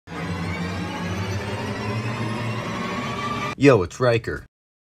Yo, it's Riker.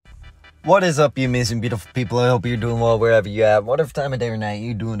 What is up, you amazing, beautiful people? I hope you're doing well wherever you're at, whatever time of day or night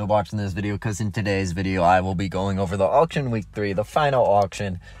you're doing to watching this video, because in today's video, I will be going over the auction week 3, the final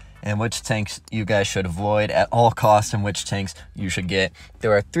auction, and which tanks you guys should avoid at all costs and which tanks you should get.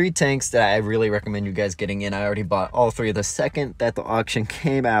 There are 3 tanks that I really recommend you guys getting in. I already bought all 3 the second that the auction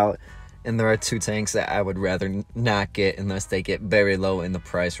came out, and there are 2 tanks that I would rather not get unless they get very low in the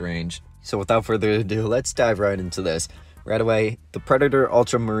price range. So without further ado, let's dive right into this. Right away, the Predator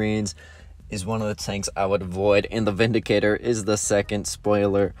Ultramarines is one of the tanks I would avoid, and the Vindicator is the second.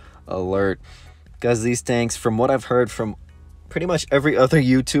 Spoiler alert. Because these tanks, from what I've heard from pretty much every other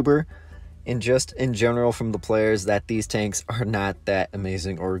YouTuber, and just in general from the players, that these tanks are not that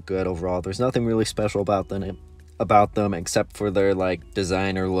amazing or good overall. There's nothing really special about them except for their like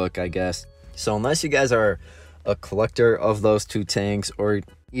design or look, I guess. So unless you guys are a collector of those 2 tanks, or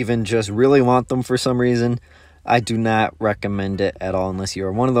even just really want them for some reason, I do not recommend it at all unless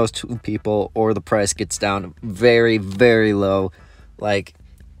you're one of those 2 people, or the price gets down very, very low, like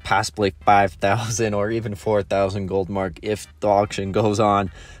possibly 5,000 or even 4,000 gold mark. If the auction goes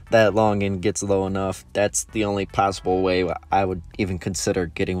on that long and gets low enough, that's the only possible way I would even consider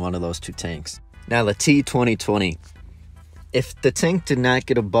getting one of those 2 tanks. Now the T2020. If the tank did not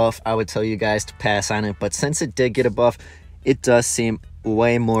get a buff, I would tell you guys to pass on it, but since it did get a buff, it does seem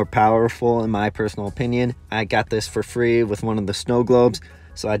way more powerful in my personal opinion. I got this for free with one of the snow globes,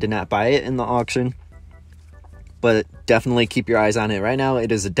 so I did not buy it in the auction, but definitely keep your eyes on it. Right now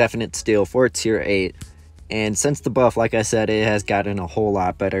it is a definite steal for tier 8, and since the buff, like I said, it has gotten a whole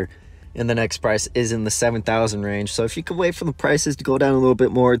lot better, and the next price is in the 7,000 range. So if you could wait for the prices to go down a little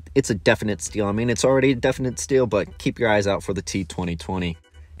bit more, it's a definite steal. I mean, it's already a definite steal, but keep your eyes out for the T2020.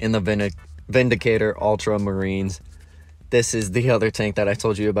 In the Vindicator Ultramarines, this is the other tank that I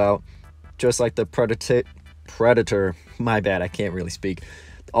told you about. Just like the Predator, my bad, I can't really speak.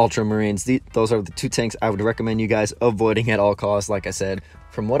 Ultramarines, those are the 2 tanks I would recommend you guys avoiding at all costs. Like I said,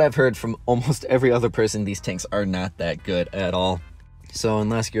 from what I've heard from almost every other person, these tanks are not that good at all. So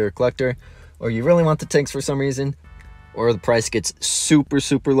unless you're a collector, or you really want the tanks for some reason, or the price gets super,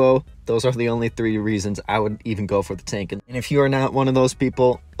 super low, those are the only 3 reasons I would even go for the tank. And if you are not one of those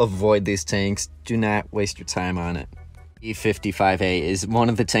people, avoid these tanks. Do not waste your time on it. E55A is one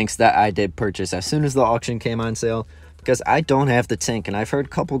of the tanks that I did purchase as soon as the auction came on sale, because I don't have the tank and I've heard a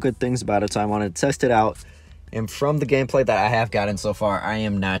couple good things about it, so I wanted to test it out. And from the gameplay that I have gotten so far, I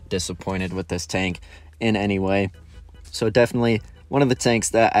am not disappointed with this tank in any way. So definitely one of the tanks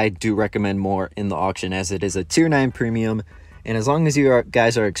that I do recommend more in the auction, as it is a tier 9 premium, and as long as you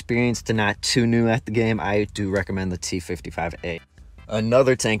guys are experienced and not too new at the game, I do recommend the T55A.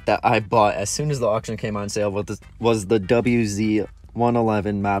 Another tank that I bought as soon as the auction came on sale was the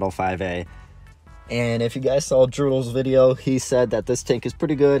WZ111 Model 5A. And if you guys saw Droodle's video, he said that this tank is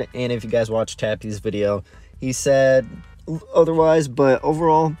pretty good. And if you guys watched Tappy's video, he said otherwise. But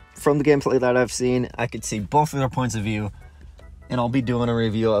overall, from the gameplay that I've seen, I could see both of their points of view. And I'll be doing a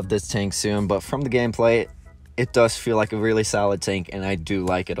review of this tank soon. But from the gameplay, it does feel like a really solid tank, and I do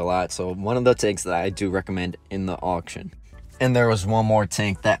like it a lot. So one of the tanks that I do recommend in the auction. And there was one more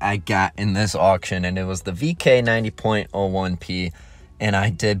tank that I got in this auction, and it was the VK 90.01P. And I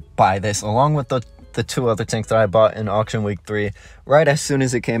did buy this along with the 2 other tanks that I bought in auction week 3 right as soon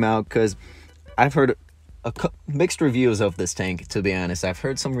as it came out, because I've heard mixed reviews of this tank, to be honest. I've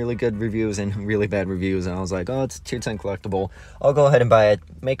heard some really good reviews and really bad reviews, and I was like, oh, it's a tier 10 collectible. I'll go ahead and buy it,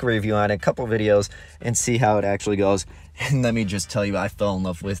 make a review on it, a couple videos, and see how it actually goes. And let me just tell you, I fell in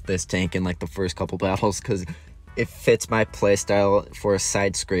love with this tank in like the first couple battles, because it fits my playstyle for a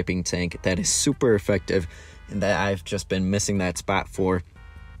side scraping tank that is super effective, and that I've just been missing that spot for.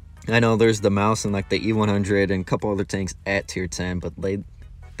 I know there's the mouse and like the E100 and a couple other tanks at tier 10, but they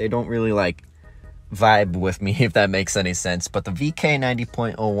don't really like vibe with me, if that makes any sense. But the VK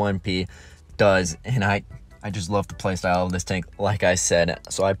 90.01P does, and I just love the playstyle of this tank, like I said.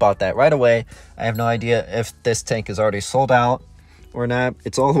 So I bought that right away. I have no idea if this tank is already sold out or not.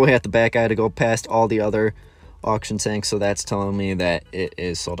 It's all the way at the back. I had to go past all the other auction tanks, so that's telling me that it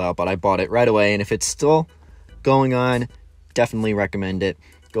is sold out, but I bought it right away. And if it's still going on, definitely recommend it.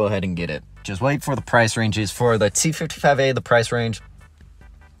 Go ahead and get it. Just wait for the price ranges for the T55A. The price range,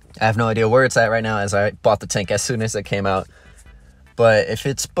 I have no idea where it's at right now, as I bought the tank as soon as it came out. But if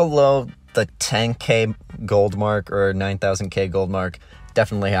it's below the 10k gold mark or 9,000k gold mark,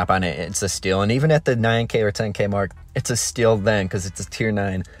 definitely hop on it. It's a steal. And even at the 9k or 10k mark, it's a steal then, because it's a tier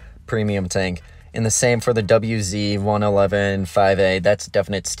 9 premium tank. And the same for the WZ111 5A. That's a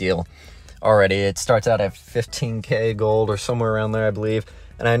definite steal already. It starts out at 15k gold or somewhere around there, I believe.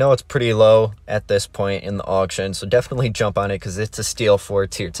 And I know it's pretty low at this point in the auction, so definitely jump on it because it's a steal for a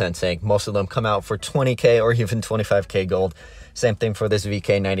tier 10 tank. Most of them come out for 20k or even 25k gold. Same thing for this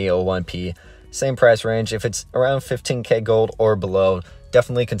VK9001P. Same price range. If it's around 15k gold or below,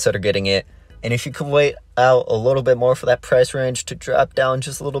 definitely consider getting it. And if you could wait out a little bit more for that price range to drop down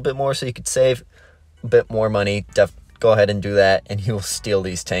just a little bit more so you could save a bit more money, go ahead and do that and you'll steal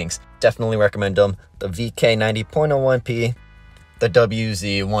these tanks. Definitely recommend them. The VK90.01P, the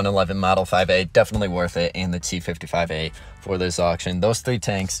WZ111 Model 5A, definitely worth it, and the T55A for this auction. Those 3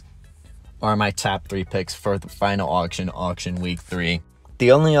 tanks are my top 3 picks for the final auction week 3.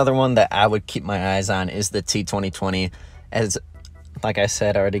 The only other one that I would keep my eyes on is the T2020, as like I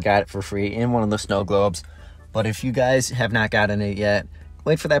said, I already got it for free in one of the snow globes. But if you guys have not gotten it yet,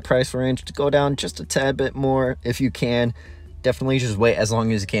 wait for that price range to go down just a tad bit more if you can. Definitely just wait as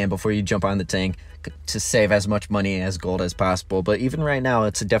long as you can before you jump on the tank to save as much money as gold as possible. But even right now,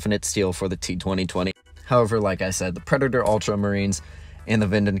 it's a definite steal for the T2020. However, like I said, the Predator Ultramarines and the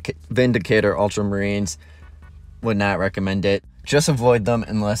Vindicator Ultramarines, would not recommend it. Just avoid them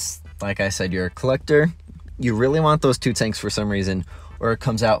unless, like I said, you're a collector. You really want those 2 tanks for some reason, or it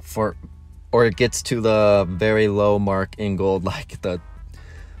comes out for, or it gets to the very low mark in gold, like the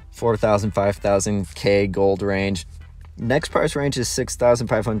 4,000, 5,000k gold range. Next price range is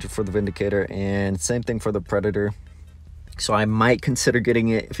 6,500 for the Vindicator, and same thing for the Predator. So I might consider getting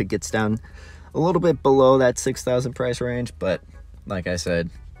it if it gets down a little bit below that 6,000 price range, but like I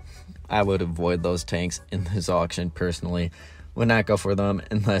said, I would avoid those tanks in this auction personally. Would not go for them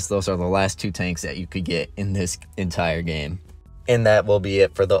unless those are the last 2 tanks that you could get in this entire game. And that will be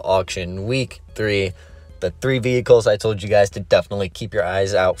it for the auction week 3. The 3 vehicles I told you guys to definitely keep your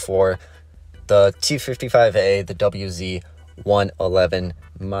eyes out for: the T55A, the WZ111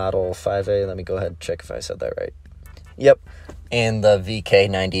 Model 5A. Let me go ahead and check if I said that right. Yep. And the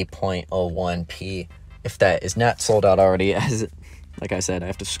VK90.01P. If that is not sold out already, as like I said, I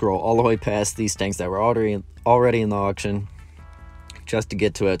have to scroll all the way past these tanks that were already in the auction just to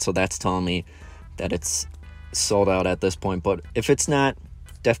get to it. So that's telling me that it's sold out at this point. But if it's not,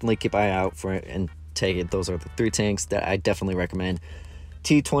 definitely keep an eye out for it and take it. Those are the 3 tanks that I definitely recommend.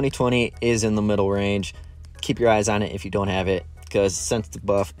 T2020 is in the middle range. Keep your eyes on it if you don't have it, because since the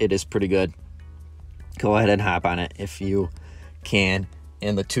buff, it is pretty good. Go ahead and hop on it if you can.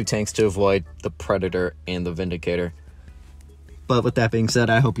 And the 2 tanks to avoid, the Predator and the Vindicator. But with that being said,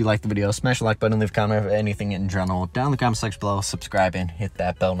 I hope you liked the video. Smash the like button, leave a comment of anything in general down in the comment section below. Subscribe and hit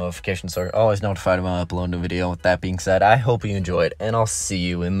that bell notification so you're always notified when I upload a video. With that being said, I hope you enjoyed, and I'll see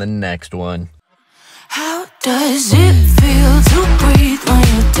you in the next one. How does it feel to breathe when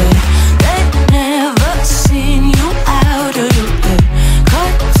you're dead? They've never seen you out of your bed.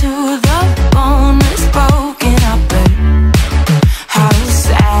 Cut to the bone, it's broken.